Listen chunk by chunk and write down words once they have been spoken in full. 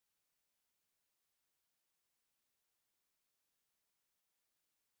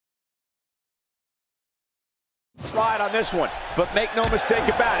ride on this one, but make no mistake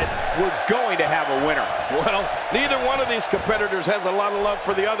about it, we're going to have a winner. Well, neither one of these competitors has a lot of love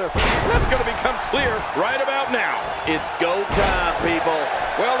for the other. That's going to become clear right about now. It's go time, people.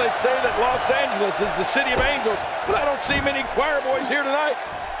 Well, they say that Los Angeles is the city of angels, but I don't see many choir boys here tonight,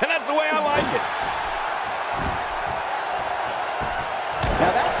 and that's the way I like it. Now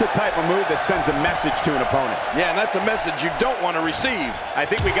that's the type of move that sends a message to an opponent. Yeah, and that's a message you don't want to receive. I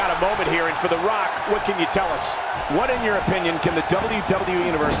think we got a moment here, and for The Rock, what can you tell us? What, in your opinion, can the WWE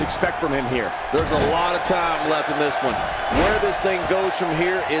Universe expect from him here? There's a lot of time left in this one. Where this thing goes from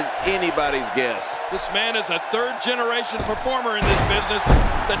here is anybody's guess. This man is a third-generation performer in this business.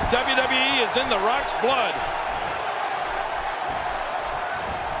 The WWE is in The Rock's blood.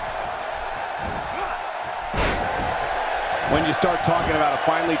 When you start talking about a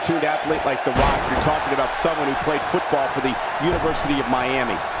finely tuned athlete like The Rock, you're talking about someone who played football for the University of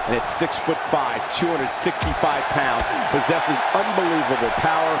Miami. And at 6'5", 265 pounds, possesses unbelievable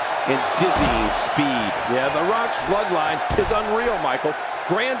power and dizzying speed. Yeah, The Rock's bloodline is unreal, Michael.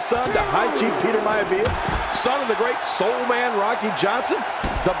 Grandson to High Chief Peter Maivia, son of the great soul man Rocky Johnson,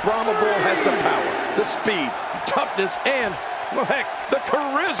 the Brahma Bull has the power, the speed, toughness, and, well, heck, the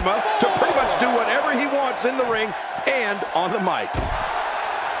charisma to pretty much do whatever he wants in the ring and on the mic.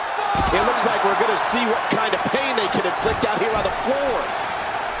 It looks like we're going to see what kind of pain they can inflict out here on the floor.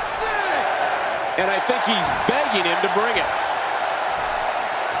 6. And I think he's begging him to bring it.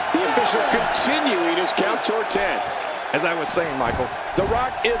 The official continuing his count toward 10. As I was saying, Michael, The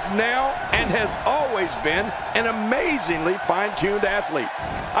Rock is now and has always been an amazingly fine-tuned athlete.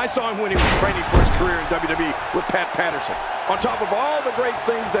 I saw him when he was training for his career in WWE with Pat Patterson. On top of all the great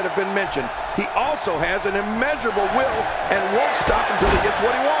things that have been mentioned, he also has an immeasurable will and won't stop until he gets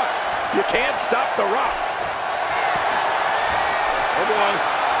what he wants. You can't stop The Rock. Oh,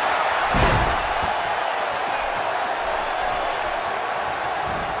 boy.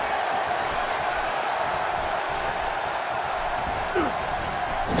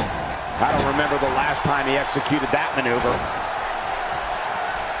 I don't remember the last time he executed that maneuver.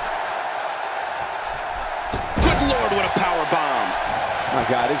 Good Lord, what a power bomb. My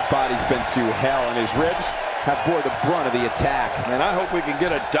God, his body's been through hell, and his ribs have bore the brunt of the attack. And I hope we can get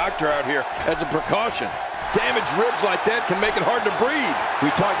a doctor out here as a precaution. Damaged ribs like that can make it hard to breathe.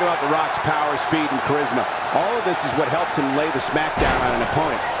 We talked about The Rock's power, speed, and charisma. All of this is what helps him lay the smackdown on an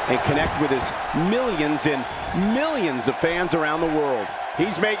opponent and connect with his millions and millions of fans around the world.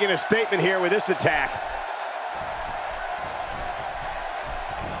 He's making a statement here with this attack.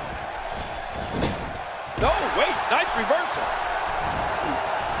 Oh, wait, nice reversal.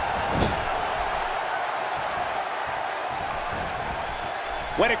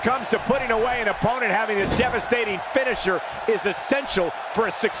 When it comes to putting away an opponent, having a devastating finisher is essential for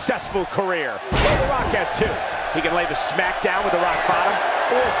a successful career. Well, The Rock has two. He can lay the smackdown with the rock bottom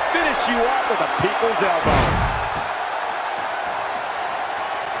or finish you off with a people's elbow.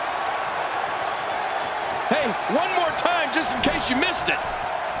 Hey, one more time just in case you missed it.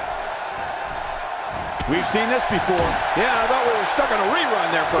 We've seen this before. Yeah, I thought we were stuck on a rerun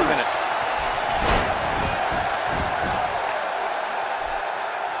there for a minute.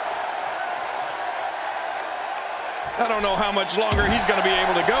 I don't know how much longer he's going to be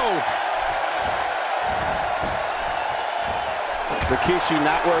able to go. Rikishi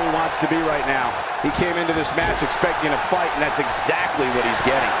not where he wants to be right now. He came into this match expecting a fight, and that's exactly what he's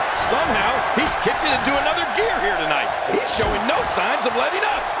getting. Somehow, he's kicked it into another gear here tonight. He's showing no signs of letting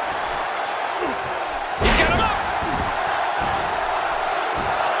up. He's got him up.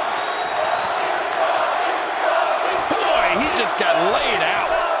 Boy, he just got laid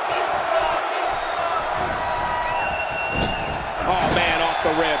out. Oh, man, off the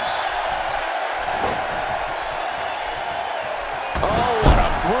ribs. Oh, what a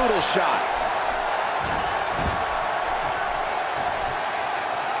brutal shot.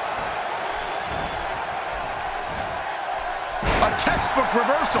 A textbook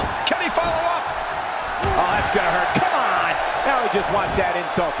reversal. Can he follow up? Oh, that's going to hurt. Come on. Now he just wants that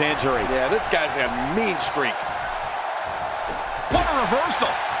insult to injury. Yeah, this guy's a mean streak. What a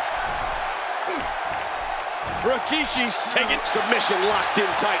reversal. Rikishi taking Submission locked in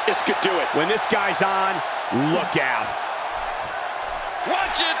tight. This could do it. When this guy's on, look out.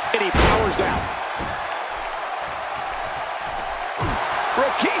 Watch it. And he powers out.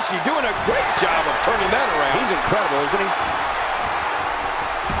 Rikishi doing a great job of turning that around. He's incredible, isn't he?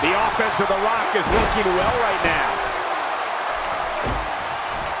 The offense of The Rock is working well right now.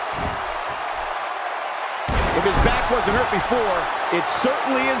 If his back wasn't hurt before, it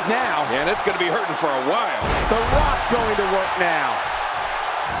certainly is now. Yeah, and it's going to be hurting for a while. The Rock going to work now.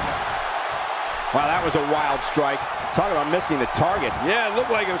 Wow, that was a wild strike. Talk about missing the target. Yeah, it looked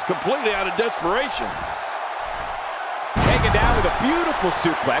like it was completely out of desperation. Taken down with a beautiful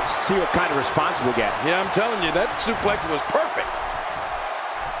suplex. See what kind of response we'll get. Yeah, I'm telling you, that suplex was perfect.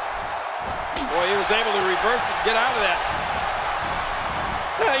 Boy, he was able to reverse it and get out of that.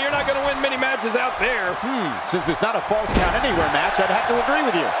 You're not going to win many matches out there. Since it's not a false count anywhere match, I'd have to agree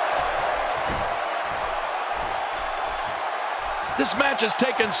with you. This match has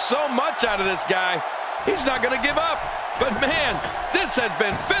taken so much out of this guy. He's not going to give up. But man, this has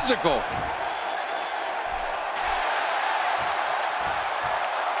been physical.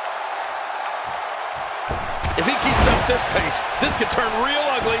 If he keeps up this pace, this could turn real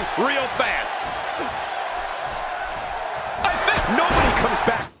ugly real fast. I think nobody comes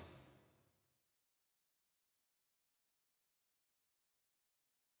back